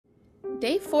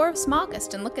Day 4 of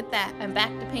Smaugust, and look at that, I'm back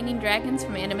to painting dragons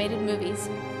from animated movies.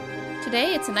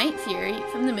 Today it's a Night Fury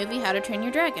from the movie How to Train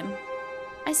Your Dragon.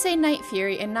 I say Night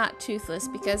Fury and not Toothless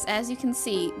because, as you can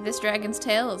see, this dragon's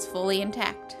tail is fully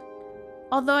intact.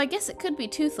 Although I guess it could be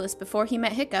Toothless before he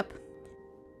met Hiccup.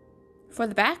 For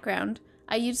the background,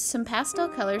 I used some pastel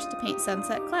colors to paint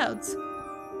sunset clouds.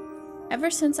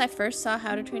 Ever since I first saw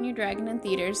How to Train Your Dragon in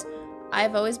theaters,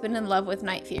 I've always been in love with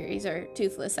Night Furies, or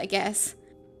Toothless, I guess.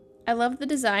 I love the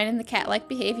design and the cat-like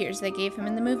behaviors they gave him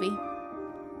in the movie.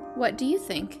 What do you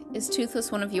think? Is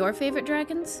Toothless one of your favorite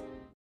dragons?